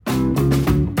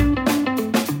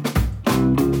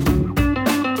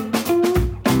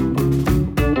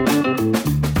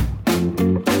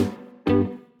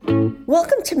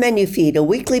Welcome to Menu Feed, a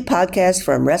weekly podcast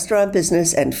from restaurant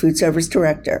business and food service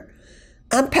director.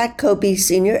 I'm Pat Kobe,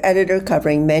 senior editor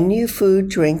covering menu, food,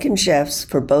 drink, and chefs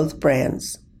for both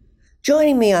brands.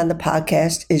 Joining me on the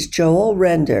podcast is Joel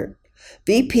Reynders,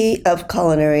 VP of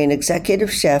Culinary and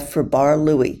Executive Chef for Bar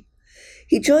Louie.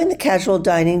 He joined the casual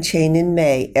dining chain in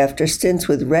May after stints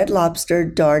with Red Lobster,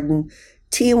 Darden,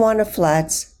 Tijuana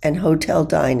Flats, and hotel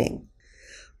dining.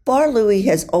 Bar Louie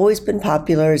has always been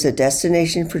popular as a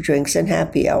destination for drinks and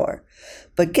happy hour,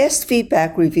 but guest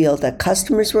feedback revealed that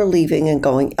customers were leaving and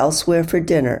going elsewhere for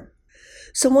dinner.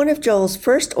 So one of Joel's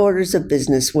first orders of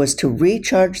business was to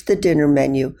recharge the dinner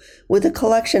menu with a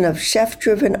collection of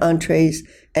chef-driven entrees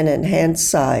and enhanced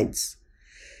sides.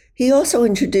 He also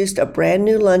introduced a brand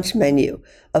new lunch menu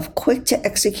of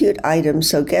quick-to-execute items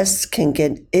so guests can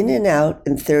get in and out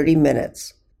in 30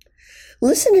 minutes.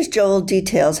 Listen as Joel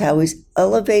details how he's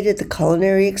elevated the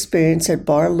culinary experience at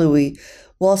Bar Louie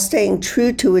while staying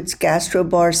true to its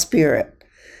gastrobar spirit,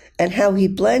 and how he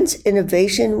blends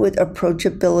innovation with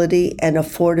approachability and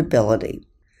affordability,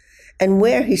 and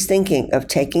where he's thinking of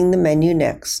taking the menu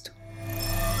next.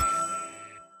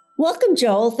 Welcome,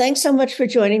 Joel. Thanks so much for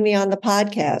joining me on the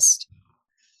podcast.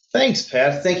 Thanks,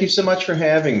 Pat. Thank you so much for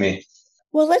having me.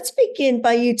 Well, let's begin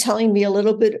by you telling me a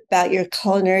little bit about your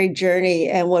culinary journey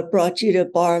and what brought you to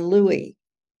Bar Louie.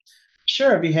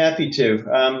 Sure, I'd be happy to.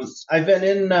 I've been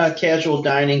in casual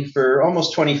dining for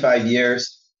almost 25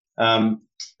 years.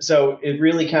 So it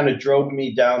really kind of drove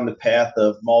me down the path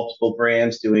of multiple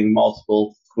brands doing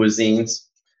multiple cuisines.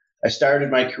 I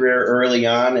started my career early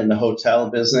on in the hotel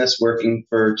business, working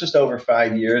for just over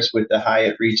 5 years with the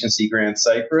Hyatt Regency Grand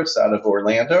Cypress out of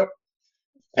Orlando.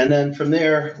 And then from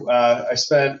there, I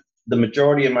spent the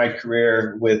majority of my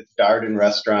career with Darden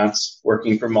restaurants,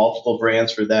 working for multiple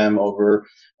brands for them over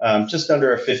just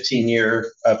under a 15-year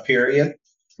period.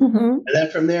 Mm-hmm. And then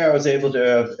from there, I was able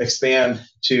to expand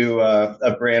to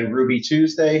a brand, Ruby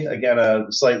Tuesday, again, a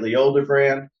slightly older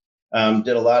brand.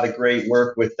 Did a lot of great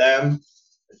work with them.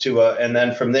 And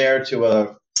then from there to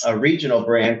a regional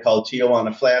brand called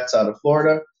Tijuana Flats out of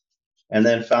Florida. And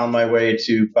then found my way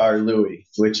to Bar Louie,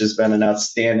 which has been an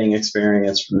outstanding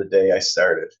experience from the day I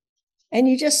started. And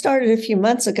you just started a few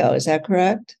months ago, is that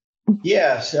correct?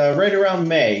 Yes, right around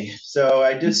May. So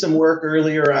I did some work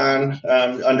earlier on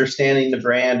understanding the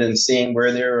brand and seeing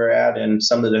where they were at and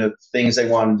some of the things they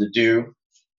wanted to do.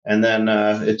 And then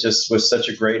it just was such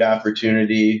a great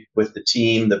opportunity with the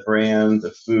team, the brand,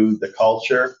 the food, the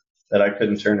culture, that I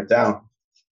couldn't turn it down.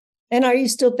 And are you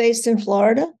still based in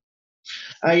Florida?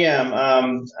 I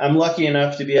am. I'm lucky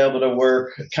enough to be able to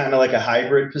work kind of like a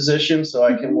hybrid position, so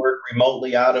I can work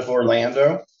remotely out of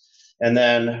Orlando. And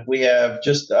then we have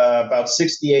just about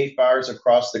 68 bars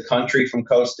across the country from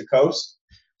coast to coast.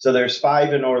 So there's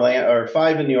 5 in Orlando, or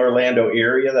 5 in the Orlando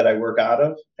area that I work out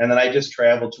of, and then I just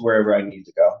travel to wherever I need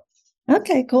to go.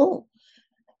 Okay, cool.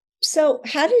 So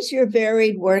how does your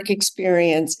varied work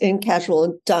experience in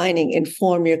casual dining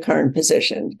inform your current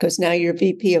position? Because now you're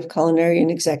VP of Culinary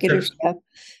and Executive Chef,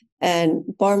 and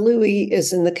Bar Louie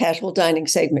is in the casual dining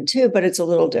segment too, but it's a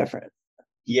little different.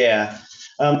 Yeah.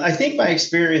 I think my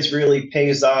experience really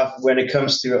pays off when it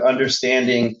comes to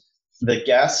understanding the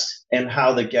guest and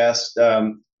how the guest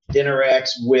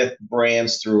interacts with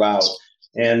brands throughout.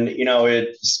 And,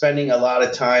 spending a lot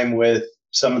of time with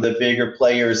some of the bigger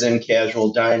players in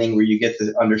casual dining where you get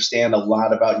to understand a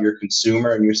lot about your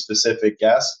consumer and your specific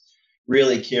guest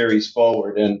really carries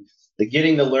forward. And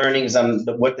getting the learnings on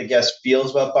what the guest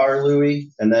feels about Bar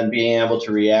Louie and then being able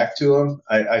to react to them,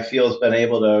 I feel has been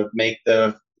able to make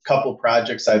the couple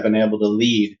projects I've been able to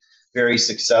lead very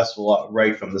successful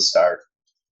right from the start.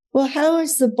 Well, how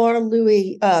is the Bar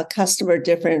Louie customer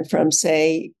different from,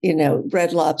 say,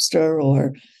 Red Lobster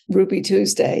or Ruby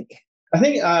Tuesday? I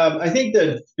think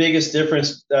the biggest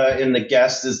difference in the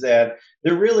guest is that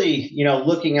they're really,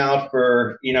 looking out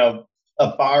for,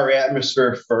 a bar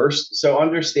atmosphere first. So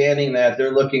understanding that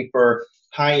they're looking for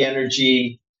high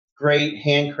energy, great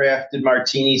handcrafted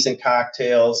martinis and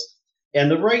cocktails, and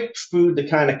the right food to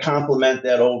kind of complement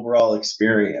that overall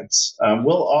experience.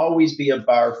 We'll always be a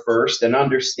bar first, and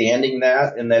understanding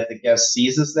that and that the guest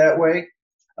sees us that way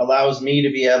allows me to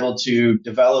be able to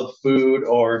develop food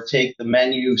or take the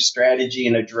menu strategy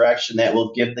in a direction that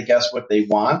will give the guests what they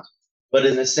want, but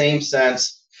in the same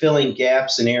sense, filling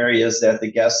gaps in areas that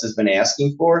the guest has been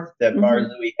asking for that Bar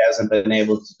Louie hasn't been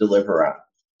able to deliver on.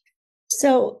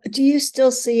 So do you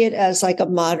still see it as like a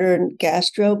modern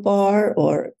gastro bar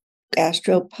or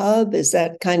gastro pub? Is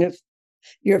that kind of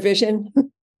your vision?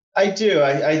 I do.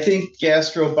 I think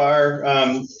gastro bar,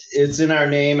 it's in our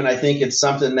name, and I think it's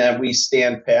something that we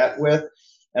stand pat with.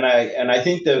 And I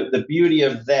think the beauty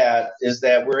of that is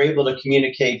that we're able to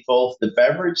communicate both the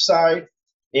beverage side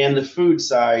and the food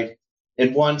side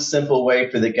in one simple way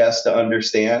for the guests to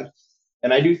understand.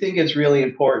 And I do think it's really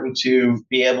important to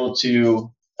be able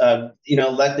to,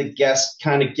 let the guests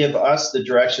kind of give us the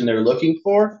direction they're looking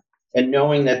for, and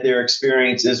knowing that their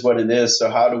experience is what it is.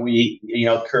 So how do we,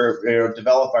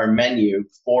 develop our menu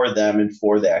for them and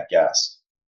for that guest?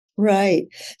 Right.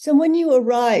 So when you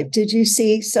arrived, did you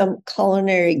see some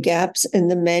culinary gaps in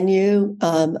the menu?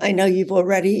 I know you've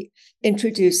already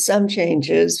introduced some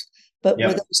changes, but were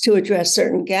Yep. those to address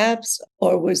certain gaps,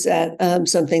 or was that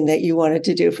something that you wanted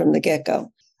to do from the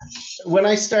get-go? When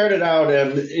I started out,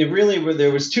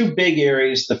 there was two big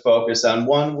areas to focus on.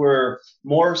 One were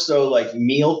more so like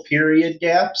meal period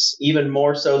gaps, even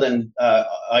more so than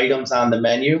items on the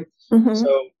menu. Mm-hmm.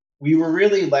 So we were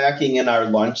really lacking in our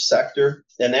lunch sector,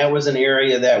 and that was an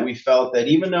area that we felt that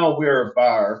even though we're a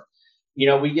bar,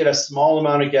 we get a small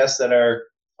amount of guests that are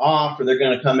off, or they're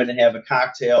going to come in and have a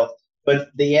cocktail. But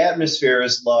the atmosphere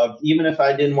is loved. Even if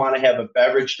I didn't want to have a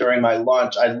beverage during my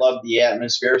lunch, I love the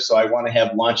atmosphere. So I want to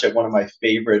have lunch at one of my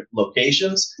favorite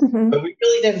locations. Mm-hmm. But we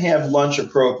really didn't have lunch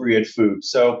appropriate food.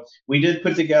 So we did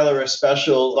put together a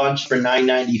special lunch for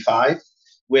 $9.95,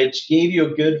 which gave you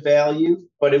a good value,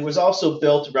 but it was also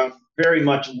built around very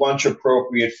much lunch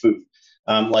appropriate food.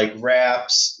 Like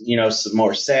wraps, some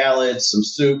more salads, some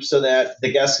soup, so that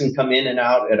the guests can come in and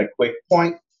out at a quick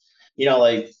point.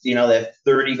 That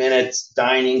 30 minutes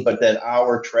dining, but that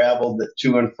hour travel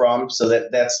to and from, so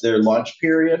that's their lunch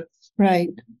period. Right.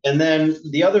 And then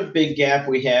the other big gap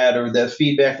we had, or the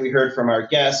feedback we heard from our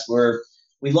guests, were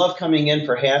we love coming in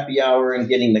for happy hour and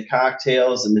getting the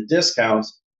cocktails and the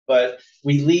discounts, but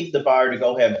we leave the bar to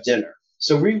go have dinner.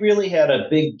 So we really had a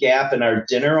big gap in our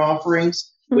dinner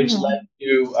offerings, which Mm-hmm. led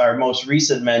to our most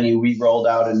recent menu we rolled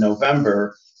out in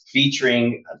November,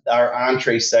 featuring our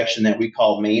entree section that we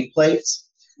call main plates,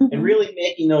 and Mm-hmm. really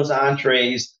making those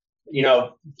entrees,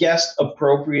 guest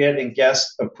appropriate and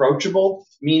guest approachable,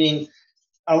 meaning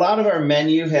a lot of our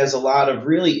menu has a lot of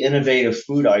really innovative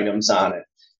food items on it.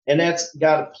 And that's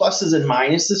got pluses and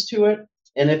minuses to it.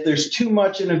 And if there's too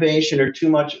much innovation or too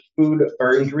much food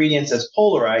or ingredients that's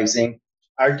polarizing,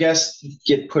 our guests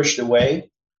get pushed away.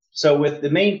 So with the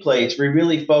main plates, we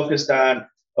really focused on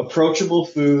approachable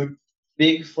food,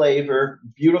 big flavor,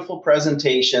 beautiful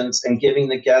presentations, and giving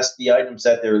the guests the items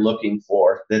that they're looking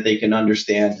for that they can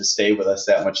understand to stay with us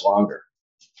that much longer.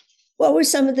 What were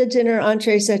some of the dinner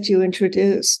entrees that you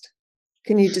introduced?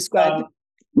 Can you describe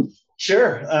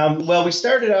Sure. Well, we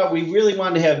started out, we really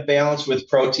wanted to have balance with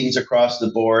proteins across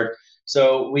the board.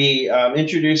 So we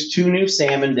introduced two new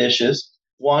salmon dishes.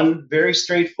 One very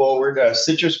straightforward,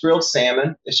 citrus grilled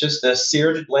salmon. It's just a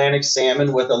seared Atlantic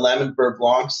salmon with a lemon beurre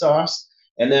blanc sauce.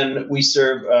 And then we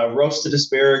serve roasted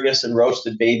asparagus and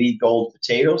roasted baby gold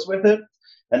potatoes with it.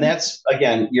 And that's,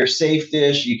 again, your safe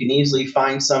dish. You can easily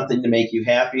find something to make you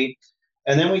happy.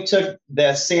 And then we took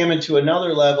that salmon to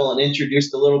another level and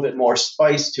introduced a little bit more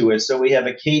spice to it. So we have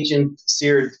a Cajun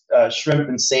seared shrimp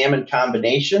and salmon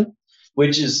combination,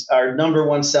 which is our number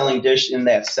one selling dish in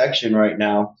that section right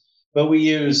now. But we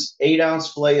use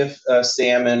 8-ounce fillet of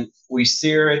salmon. We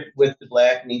sear it with the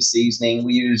blackening seasoning.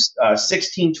 We use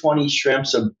 1620 shrimp,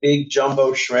 so big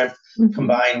jumbo shrimp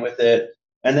combined with it.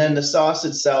 And then the sauce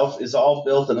itself is all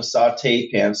built in a saute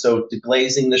pan. So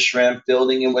deglazing the shrimp,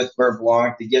 building it with beurre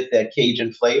blanc to get that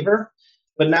Cajun flavor,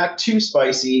 but not too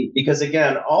spicy, because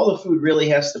again, all the food really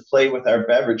has to play with our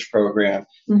beverage program.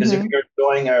 Because if you're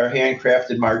enjoying our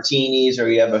handcrafted martinis or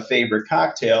you have a favorite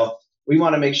cocktail, we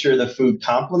want to make sure the food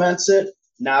complements it,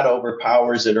 not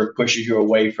overpowers it or pushes you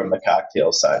away from the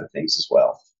cocktail side of things as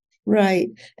well. Right.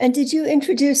 And did you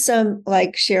introduce some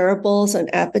like shareables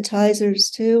and appetizers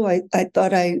too? I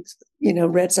thought I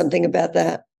read something about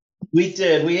that. We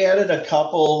did. We added a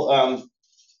couple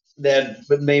that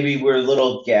but maybe were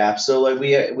little gaps. So like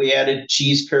we added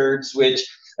cheese curds, which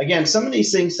again, some of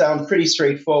these things sound pretty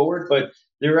straightforward, but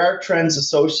there are trends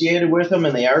associated with them,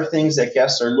 and they are things that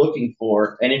guests are looking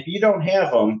for. And if you don't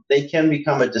have them, they can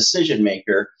become a decision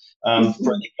maker for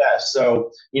the guests. So,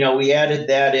 we added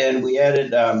that in. We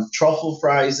added truffle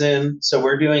fries in. So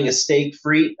we're doing a steak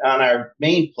frite on our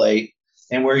main plate,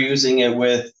 and we're using it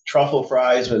with truffle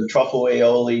fries with truffle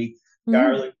aioli,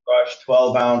 garlic crushed,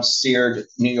 12-ounce seared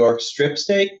New York strip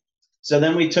steak. So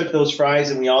then we took those fries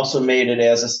and we also made it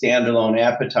as a standalone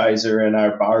appetizer in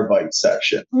our bar bite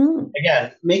section.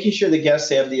 Again, making sure the guests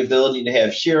have the ability to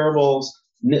have shareables,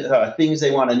 things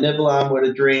they want to nibble on with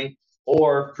a drink,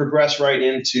 or progress right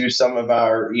into some of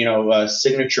our,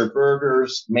 signature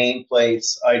burgers, main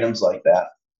plates, items like that.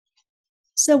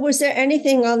 So was there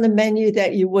anything on the menu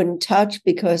that you wouldn't touch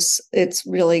because it's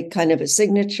really kind of a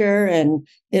signature and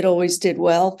it always did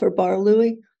well for Bar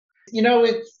Louie?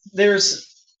 There's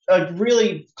a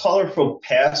really colorful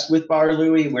past with Bar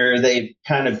Louie where they've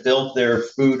kind of built their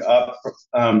food up.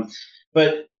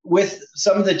 But with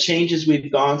some of the changes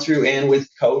we've gone through and with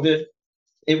COVID,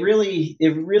 it really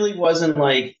wasn't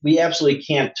like we absolutely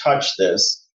can't touch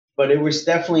this, but it was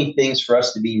definitely things for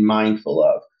us to be mindful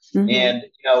of. Mm-hmm.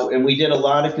 And we did a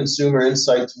lot of consumer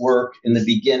insights work in the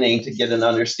beginning to get an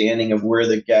understanding of where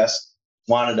the guest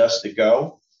wanted us to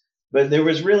go. But there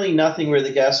was really nothing where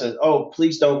the guest said, "Oh,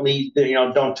 please don't leave,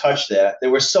 don't touch that."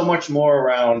 There was so much more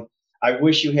around. I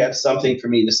wish you had something for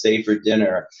me to stay for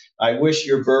dinner. I wish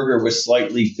your burger was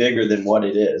slightly bigger than what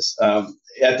it is.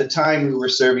 At the time, we were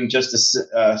serving just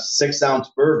a 6-ounce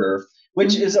burger,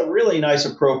 which is a really nice,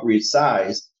 appropriate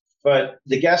size. But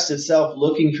the guest itself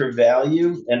looking for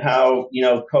value and how,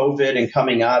 COVID and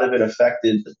coming out of it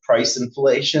affected the price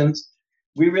inflations,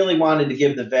 we really wanted to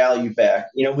give the value back.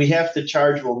 We have to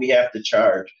charge what we have to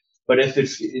charge. But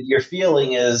if your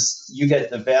feeling is you get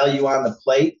the value on the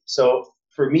plate, so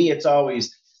for me, it's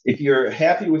always, if you're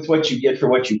happy with what you get for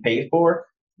what you pay for,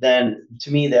 then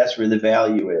to me, that's where the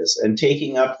value is. And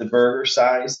taking up the burger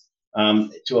size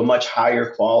to a much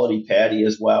higher quality patty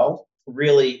as well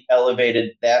really elevated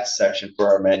that section for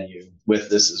our menu with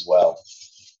this as well.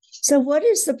 So what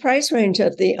is the price range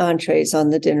of the entrees on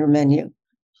the dinner menu?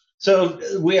 So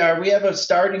we have a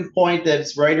starting point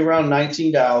that's right around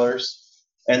 $19,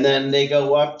 and then they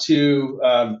go up to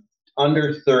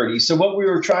under 30. So what we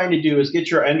were trying to do is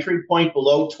get your entry point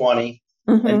below 20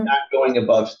 and not going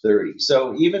above 30.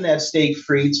 So even that steak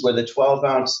frites with a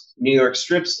 12-ounce New York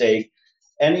strip steak,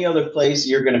 any other place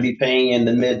you're going to be paying in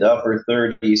the mid to upper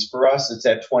 30s. For us, it's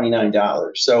at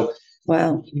 $29. So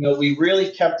wow, we really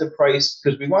kept the price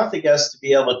because we want the guests to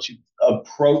be able to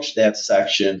approach that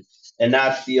section and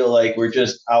not feel like we're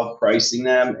just outpricing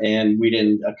them and we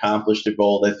didn't accomplish the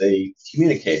goal that they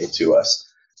communicated to us.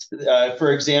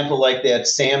 For example, like that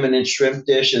salmon and shrimp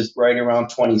dish is right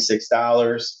around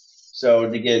 $26. So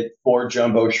to get 4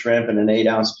 jumbo shrimp and an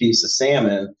 8-ounce piece of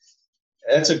salmon,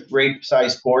 that's a great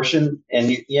size portion.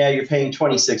 And you're paying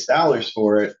 $26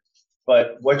 for it.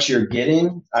 But what you're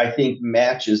getting, I think,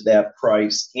 matches that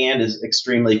price and is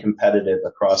extremely competitive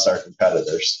across our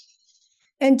competitors.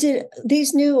 And did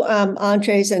these new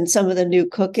entrees and some of the new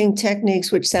cooking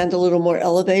techniques, which sound a little more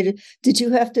elevated, did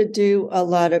you have to do a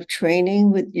lot of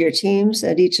training with your teams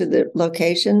at each of the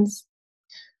locations?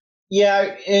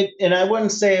 Yeah, and I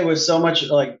wouldn't say it was so much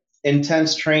like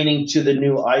intense training to the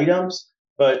new items,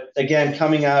 but again,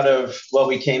 coming out of what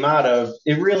we came out of,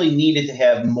 it really needed to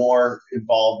have more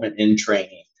involvement in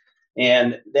training.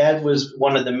 And that was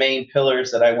one of the main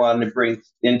pillars that I wanted to bring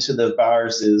into the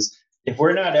bars is if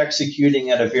we're not executing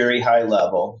at a very high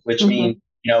level, which means,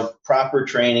 proper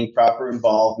training, proper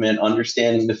involvement,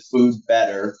 understanding the food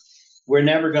better, we're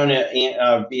never going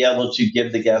to be able to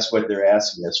give the guests what they're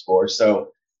asking us for. So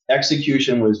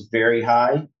execution was very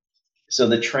high. So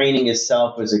the training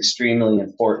itself was extremely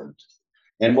important.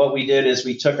 And what we did is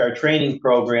we took our training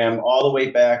program all the way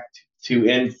back to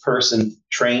in-person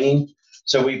training.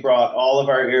 So we brought all of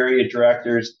our area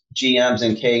directors, GMs,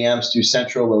 and KMs to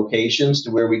central locations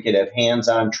to where we could have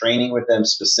hands-on training with them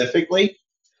specifically.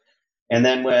 And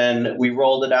then when we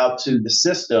rolled it out to the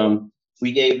system,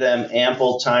 we gave them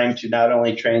ample time to not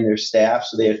only train their staff,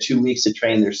 so they had 2 weeks to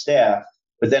train their staff,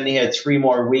 but then they had 3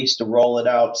 more weeks to roll it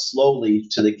out slowly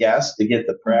to the guests to get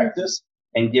the practice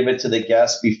and give it to the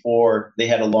guests before they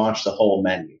had to launch the whole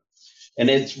menu. And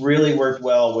it's really worked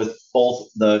well with both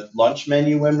the lunch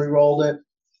menu when we rolled it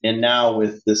and now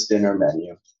with this dinner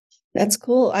menu. That's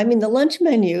cool. I mean, the lunch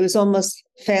menu is almost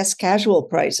fast casual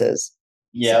prices.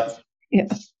 Yeah.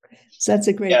 So that's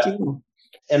a great deal.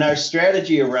 And our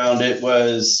strategy around it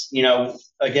was,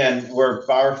 again, we're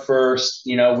bar first.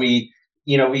 We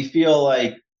feel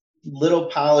like little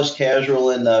polished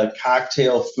casual in the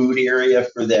cocktail food area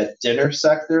for that dinner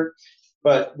sector,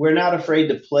 but we're not afraid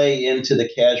to play into the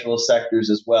casual sectors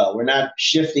as well. We're not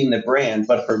shifting the brand,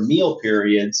 but for meal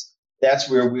periods, that's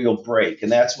where we'll break.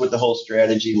 And that's what the whole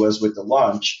strategy was with the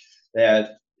lunch,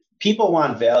 that people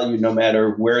want value no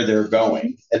matter where they're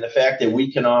going. And the fact that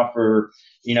we can offer,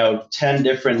 10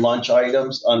 different lunch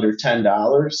items under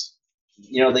 $10,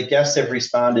 the guests have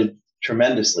responded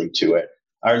tremendously to it.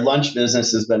 Our lunch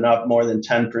business has been up more than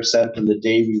 10% from the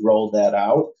day we rolled that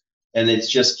out. And it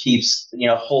just keeps,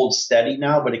 hold steady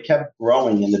now, but it kept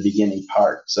growing in the beginning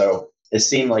part. So it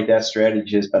seemed like that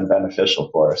strategy has been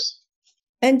beneficial for us.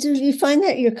 And do you find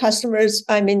that your customers,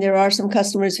 I mean, there are some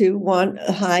customers who want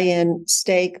a high-end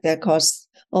steak that costs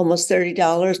almost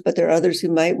 $30, but there are others who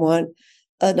might want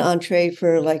an entree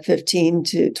for like $15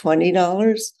 to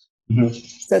 $20.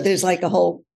 Mhm. So there's like a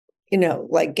whole,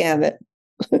 like gamut.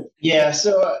 Yeah,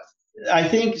 so I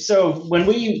think so. When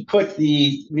we put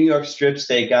the New York strip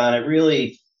steak on, it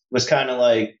really was kind of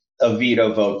like a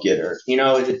veto vote getter.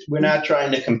 We're not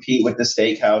trying to compete with the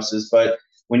steakhouses, but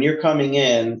when you're coming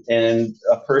in and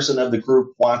a person of the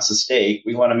group wants a steak,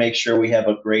 we want to make sure we have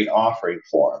a great offering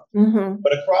for them. Mm-hmm.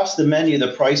 But across the menu,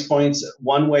 the price points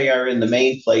one way are in the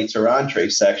main plates or entree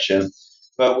section,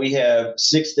 but we have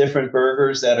 6 different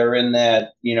burgers that are in that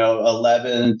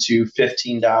 $11 to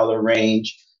 $15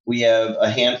 range. We have a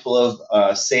handful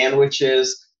of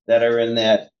sandwiches that are in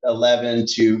that $11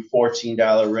 to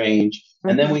 $14 range,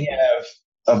 and then we have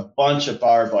a bunch of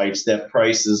bar bites that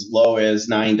price as low as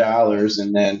 $9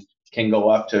 and then can go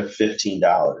up to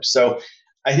 $15. So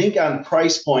I think on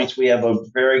price points, we have a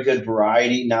very good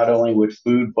variety, not only with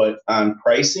food, but on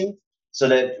pricing, so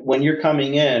that when you're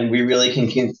coming in, we really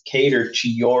can cater to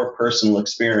your personal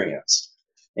experience.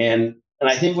 And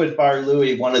I think with Bar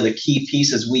Louie, one of the key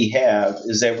pieces we have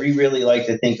is that we really like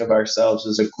to think of ourselves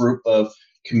as a group of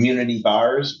community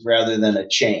bars rather than a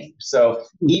chain. So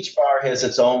each bar has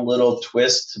its own little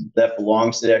twist that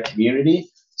belongs to that community,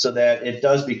 so that it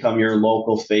does become your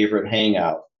local favorite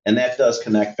hangout. And that does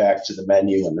connect back to the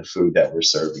menu and the food that we're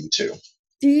serving too.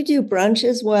 Do you do brunch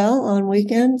as well on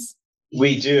weekends?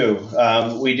 We do.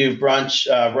 We do brunch.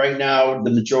 Right now,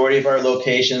 the majority of our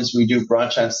locations, we do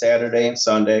brunch on Saturday and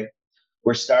Sunday.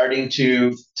 We're starting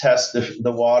to test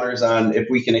the waters on if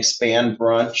we can expand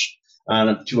brunch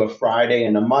to a Friday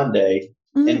and a Monday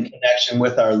in connection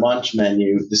with our lunch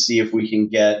menu to see if we can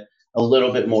get a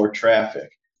little bit more traffic.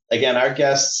 Again, our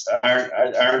guests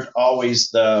aren't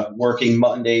always the working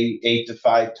Monday 8 to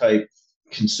 5 type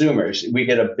consumers. We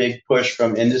get a big push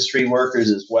from industry workers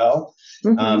as well.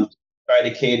 Try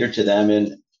to cater to them,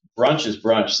 and brunch is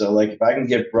brunch. So like if I can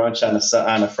get brunch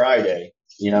on a Friday,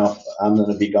 I'm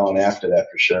going to be going after that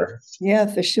for sure. Yeah,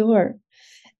 for sure.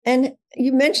 And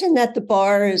you mentioned that the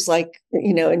bar is like,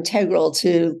 integral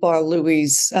to Bar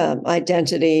Louie's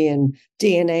identity and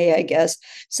DNA, I guess.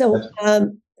 So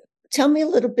tell me a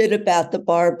little bit about the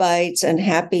bar bites and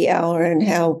happy hour and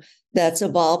how that's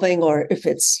evolving, or if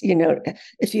it's,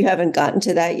 if you haven't gotten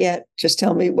to that yet, just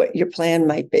tell me what your plan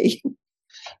might be.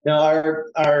 Now,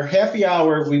 our happy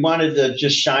hour, we wanted to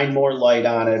just shine more light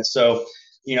on it. So,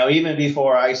 even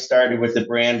before I started with the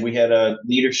brand, we had a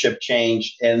leadership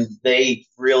change, and they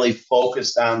really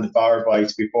focused on the bar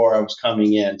bites before I was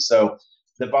coming in. So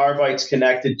the bar bites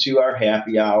connected to our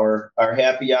happy hour. Our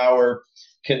happy hour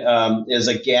is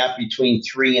a gap between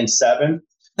 3 and 7.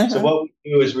 So what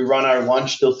we do is we run our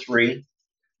lunch till 3.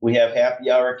 We have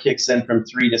happy hour kicks in from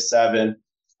 3 to 7.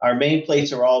 Our main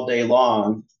plates are all day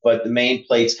long, but the main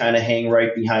plates kind of hang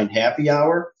right behind happy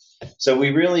hour. So we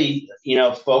really,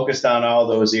 focused on all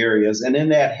those areas. And in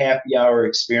that happy hour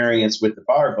experience with the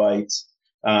bar bites,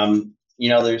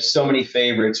 there's so many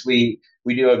favorites. We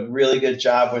do a really good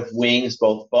job with wings,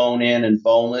 both bone in and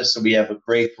boneless. So we have a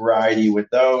great variety with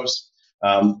those.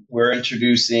 We're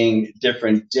introducing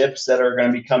different dips that are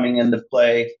going to be coming into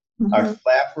play. Our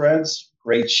flatbreads,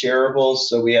 great shareables.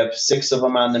 So we have 6 of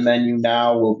them on the menu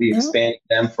now. We'll be expanding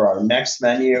them for our next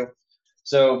menu.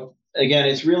 So again,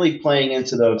 it's really playing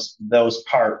into those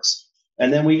parts.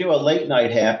 And then we do a late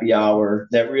night happy hour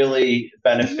that really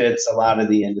benefits a lot of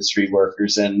the industry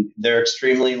workers, and they're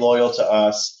extremely loyal to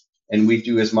us, and we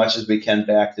do as much as we can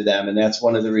back to them. And that's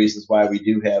one of the reasons why we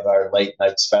do have our late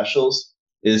night specials,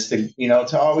 is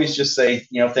to always just say,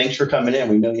 thanks for coming in.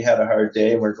 We know you had a hard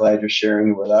day, and we're glad you're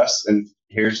sharing it with us. And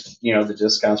here's, the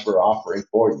discounts we're offering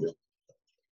for you.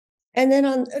 And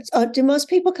then do most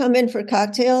people come in for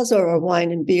cocktails, or are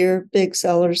wine and beer big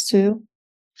sellers too?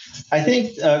 I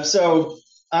think so.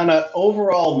 On an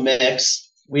overall mix,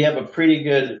 we have a pretty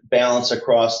good balance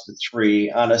across the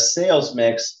 3. On a sales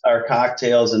mix, our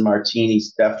cocktails and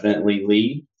martinis definitely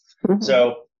lead.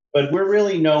 But we're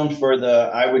really known for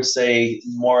I would say,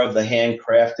 more of the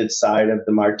handcrafted side of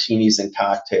the martinis and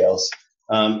cocktails.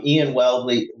 Ian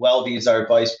Welby is our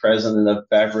vice president of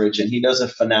beverage, and he does a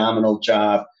phenomenal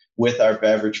job with our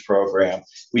beverage program.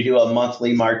 We do a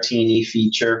monthly martini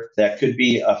feature that could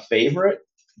be a favorite.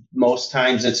 Most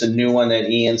times it's a new one that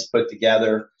Ian's put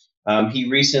together. He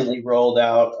recently rolled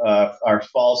out our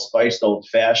fall spiced old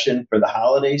fashioned for the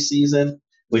holiday season,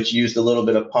 which used a little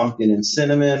bit of pumpkin and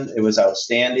cinnamon. It was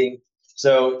outstanding.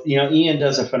 So, Ian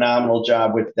does a phenomenal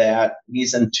job with that.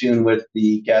 He's in tune with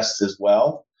the guests as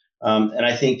well. And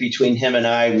I think between him and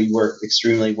I, we work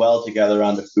extremely well together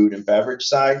on the food and beverage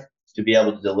side to be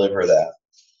able to deliver that.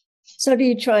 So do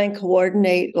you try and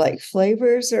coordinate like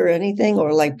flavors or anything,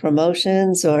 or like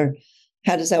promotions, or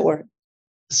how does that work?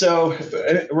 So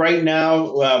right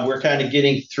now, we're kind of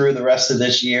getting through the rest of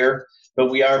this year,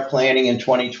 but we are planning in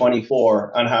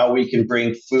 2024 on how we can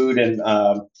bring food and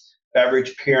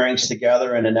beverage pairings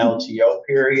together in an LTO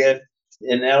period.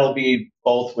 And that'll be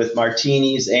both with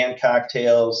martinis and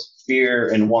cocktails, beer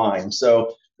and wine.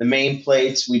 So the main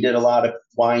plates, we did a lot of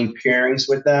wine pairings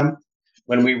with them.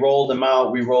 When we rolled them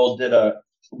out, did a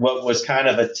what was kind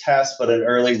of a test, but an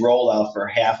early rollout for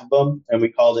half of them, and we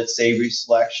called it Savory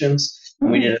Selections.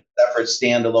 And we did a separate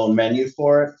standalone menu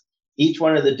for it. Each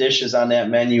one of the dishes on that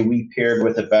menu we paired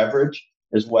with a beverage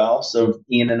as well. So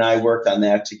Ian and I worked on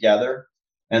that together.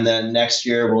 And then next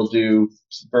year we'll do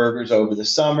burgers over the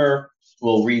summer.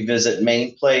 We'll revisit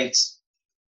main plates.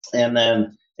 And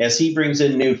then as he brings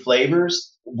in new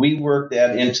flavors, we work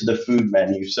that into the food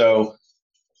menu. So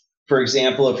for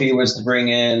example, if he was to bring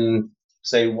in,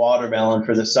 say, watermelon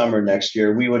for the summer next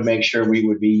year, we would make sure we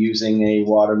would be using a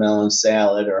watermelon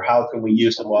salad, or how can we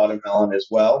use the watermelon as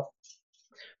well,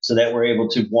 so that we're able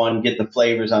to, one, get the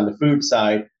flavors on the food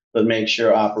side, but make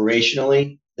sure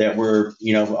operationally that we're,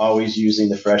 always using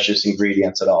the freshest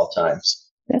ingredients at all times.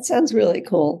 That sounds really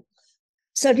cool.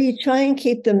 So do you try and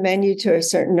keep the menu to a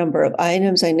certain number of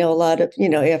items? I know a lot of,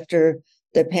 after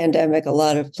the pandemic, a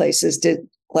lot of places did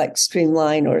like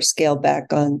streamline or scale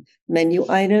back on menu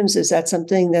items. Is that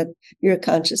something that you're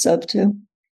conscious of too?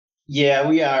 Yeah,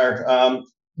 we are.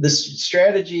 This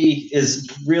strategy is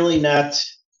really not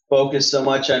focused so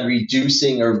much on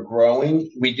reducing or growing.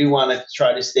 We do want to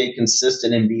try to stay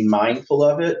consistent and be mindful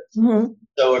of it. Mm-hmm.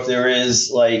 So if there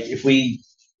is if we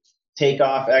take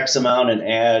off X amount and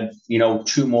add,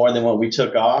 two more than what we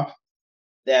took off,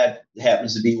 that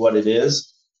happens to be what it is.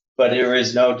 But there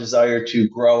is no desire to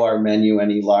grow our menu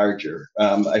any larger.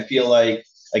 I feel like,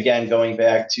 again, going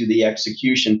back to the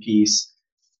execution piece,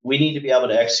 we need to be able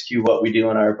to execute what we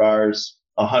do in our bars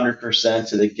 100%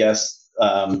 to the guest's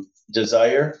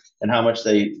desire and how much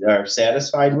they are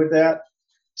satisfied with that.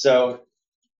 So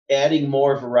adding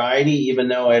more variety, even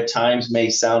though at times may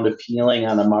sound appealing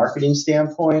on a marketing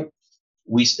standpoint,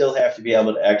 we still have to be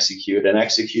able to execute. And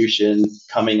execution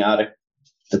coming out of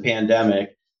the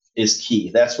pandemic is key.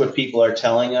 That's what people are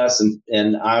telling us.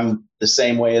 And I'm the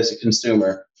same way as a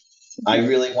consumer. I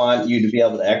really want you to be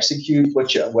able to execute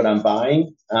what I'm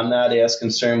buying. I'm not as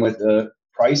concerned with the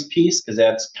price piece because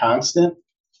that's constant,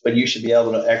 but you should be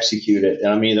able to execute it. And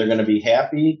I'm either going to be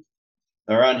happy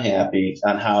or unhappy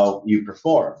on how you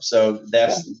perform. So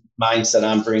that's the mindset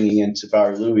I'm bringing into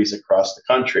Bar Louie's across the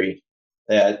country,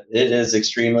 that it is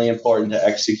extremely important to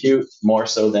execute more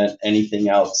so than anything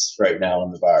else right now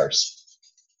in the bars.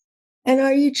 And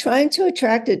are you trying to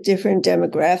attract a different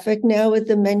demographic now with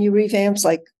the menu revamps,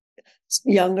 like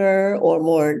younger or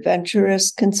more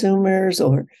adventurous consumers,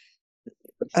 or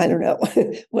I don't know?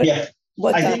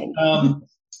 I think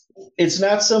it's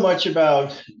not so much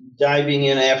about diving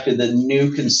in after the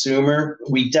new consumer.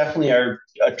 We definitely are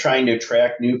trying to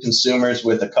attract new consumers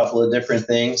with a couple of different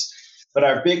things, but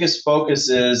our biggest focus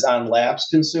is on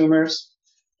lapsed consumers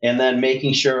and then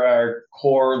making sure our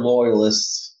core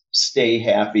loyalists stay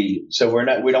happy. So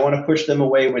we don't want to push them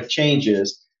away with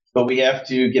changes, but we have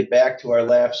to get back to our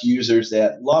lapsed users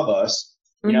that love us.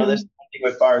 Mm-hmm. This thing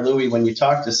with Bar Louie, when you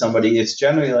talk to somebody, it's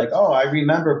generally like, oh, I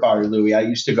remember Bar Louie. I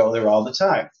used to go there all the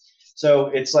time. So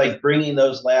it's like bringing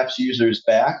those lapsed users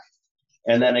back.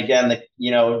 And then again,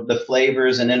 the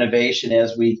flavors and innovation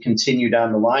as we continue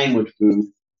down the line with food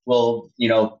will,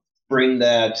 bring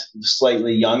that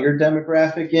slightly younger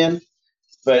demographic in.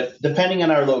 But depending on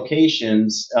our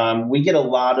locations, we get a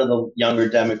lot of the younger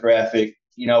demographic,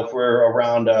 if we're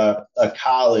around a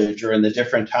college or in the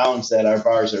different towns that our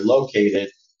bars are located,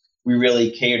 we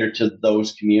really cater to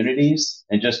those communities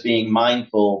and just being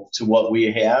mindful to what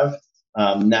we have,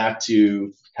 not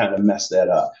to kind of mess that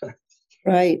up.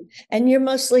 Right. And you're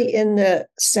mostly in the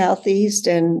Southeast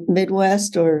and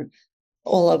Midwest, or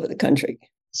all over the country?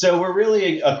 So we're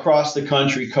really across the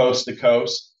country, coast to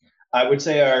coast. I would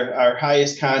say our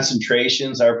highest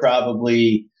concentrations are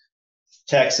probably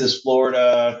Texas,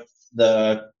 Florida,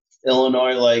 the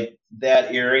Illinois, like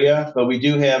that area. But we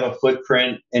do have a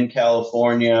footprint in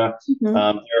California,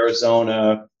 mm-hmm.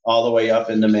 Arizona, all the way up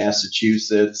into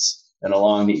Massachusetts and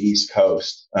along the East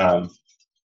Coast.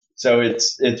 So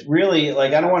it's really I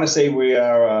don't want to say we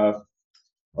are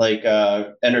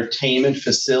entertainment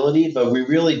facility, but we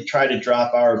really try to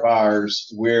drop our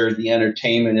bars where the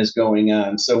entertainment is going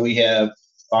on. So we have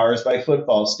bars by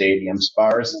football stadiums,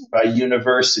 bars by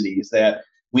universities that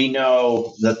we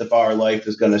know that the bar life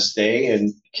is going to stay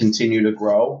and continue to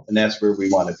grow. And that's where we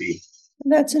want to be.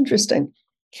 That's interesting.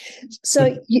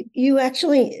 So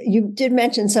you did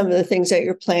mention some of the things that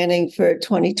you're planning for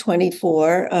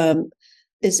 2024.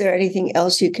 Is there anything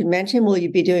else you can mention? Will you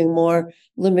be doing more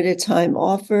limited time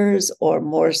offers or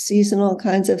more seasonal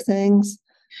kinds of things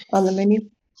on the menu?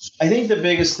 I think the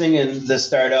biggest thing in the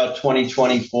start out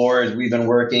 2024 is we've been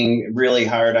working really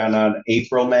hard on an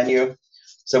April menu.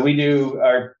 So we do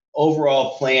our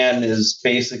overall plan is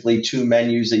basically 2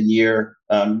 menus a year,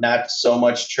 not so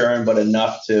much churn, but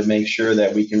enough to make sure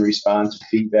that we can respond to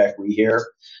feedback we hear.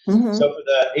 Mm-hmm. So for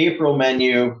the April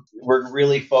menu, we're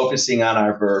really focusing on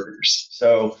our burgers.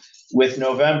 So with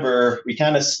November, we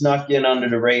kind of snuck in under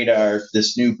the radar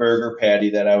this new burger patty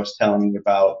that I was telling you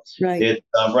about. Right.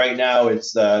 Right now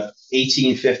it's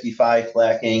 1855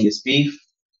 Black Angus beef.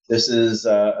 This is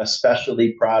a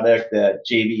specialty product that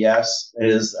JBS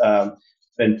has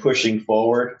been pushing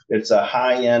forward. It's a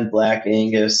high-end Black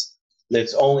Angus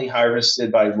that's only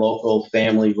harvested by local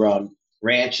family-run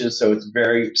ranches, so it's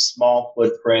very small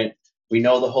footprint. We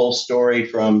know the whole story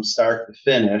from start to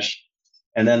finish,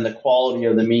 and then the quality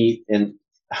of the meat and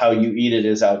how you eat it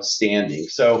is outstanding.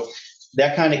 So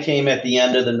that kind of came at the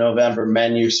end of the November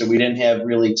menu, so we didn't have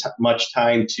really much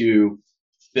time to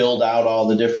build out all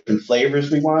the different flavors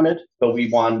we wanted, but we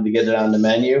wanted to get it on the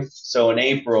menu. So in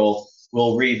April,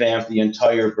 we'll revamp the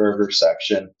entire burger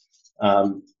section.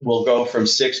 We'll go from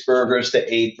 6 burgers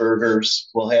to 8 burgers.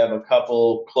 We'll have a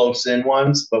couple close-in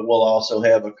ones, but we'll also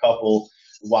have a couple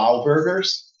wow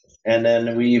burgers. And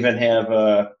then we even have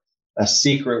a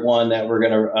secret one that we're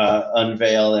going to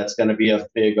unveil that's going to be a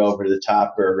big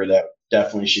over-the-top burger that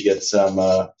definitely should get some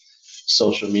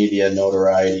social media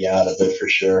notoriety out of it for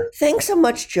sure. Thanks so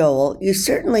much, Joel. You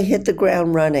certainly hit the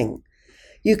ground running.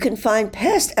 You can find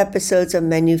past episodes of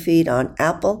Menu Feed on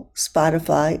Apple,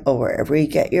 Spotify, or wherever you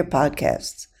get your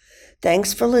podcasts.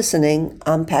 Thanks for listening.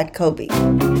 I'm Pat Kobe.